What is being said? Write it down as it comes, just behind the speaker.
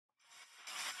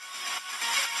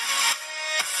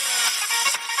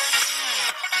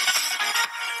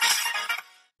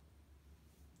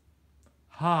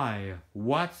Hi,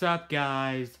 what's up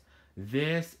guys?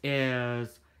 This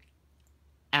is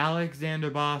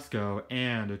Alexander Bosko,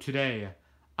 and today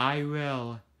I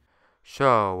will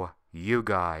show you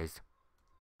guys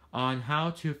on how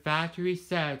to factory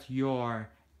set your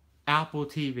Apple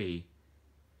TV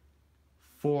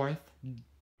 4th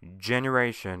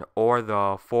generation or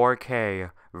the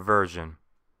 4K version.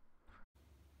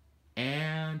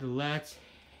 And let's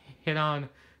hit on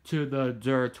to the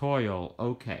tutorial.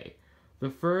 Okay, the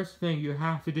first thing you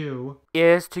have to do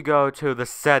is to go to the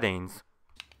settings.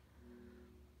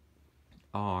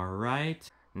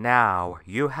 Alright. Now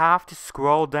you have to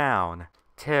scroll down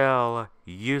till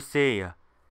you see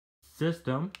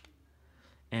System,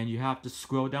 and you have to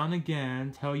scroll down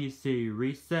again till you see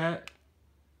reset,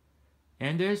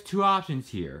 and there's two options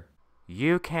here.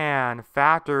 You can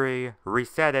factory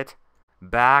reset it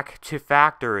back to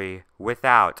factory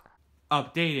without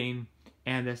updating,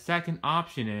 and the second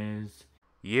option is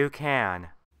you can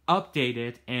update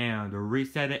it and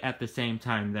reset it at the same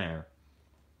time there.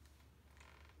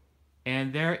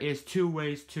 And there is two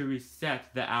ways to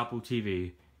reset the Apple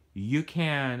TV. You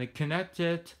can connect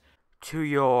it to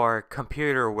your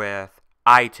computer with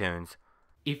iTunes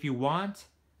if you want,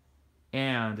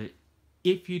 and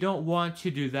if you don't want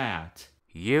to do that,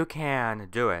 you can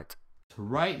do it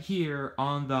right here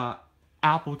on the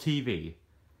Apple TV.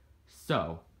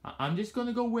 So, I'm just going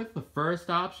to go with the first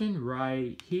option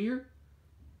right here,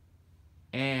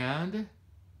 and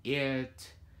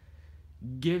it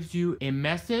gives you a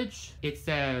message. It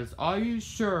says, are you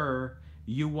sure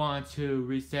you want to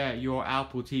reset your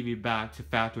Apple TV back to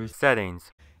factory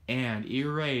settings and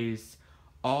erase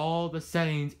all the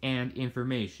settings and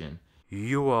information?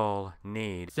 You will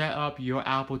need set up your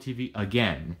Apple TV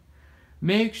again.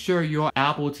 Make sure your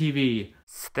Apple TV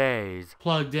stays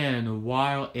plugged in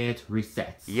while it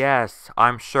resets. Yes,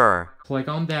 I'm sure. Click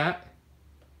on that,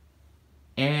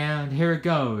 and here it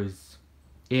goes.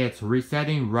 It's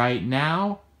resetting right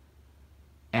now,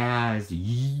 as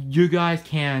you guys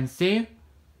can see,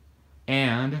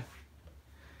 and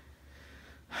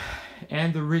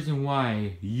the reason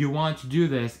why you want to do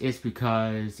this is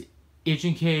because it's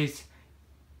in case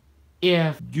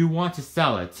if you want to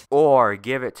sell it or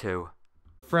give it to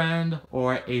a friend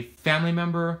or a family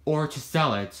member, or to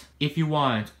sell it if you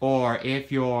want, or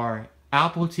if your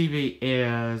Apple TV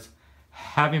is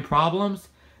having problems,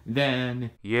 then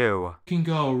you can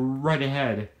go right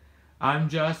ahead. I'm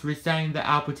just resetting the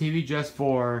Apple TV just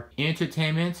for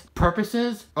entertainment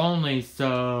purposes only,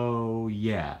 so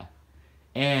yeah.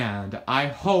 And I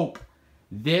hope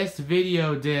this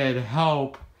video did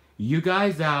help you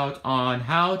guys out on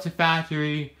how to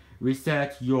factory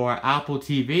reset your Apple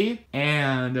TV.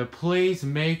 And please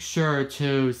make sure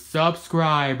to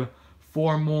subscribe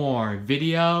for more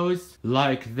videos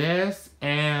like this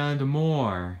and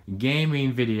more.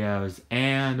 Gaming videos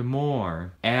and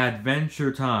more.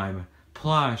 Adventure time,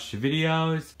 plush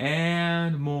videos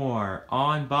and more.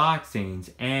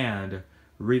 Unboxings and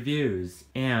reviews.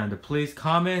 And please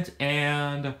comment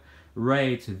and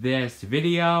rate this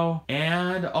video,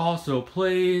 and also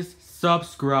please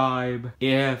subscribe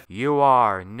if you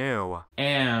are new,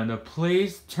 and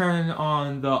please turn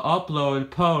on the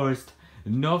upload post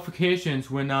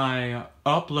notifications when I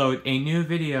upload a new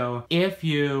video if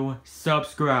you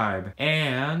subscribe.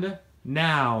 And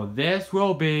now this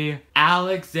will be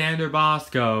Alexander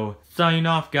Bosko signing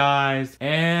off, guys,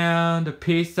 and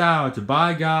peace out.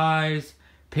 Bye guys,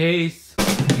 peace.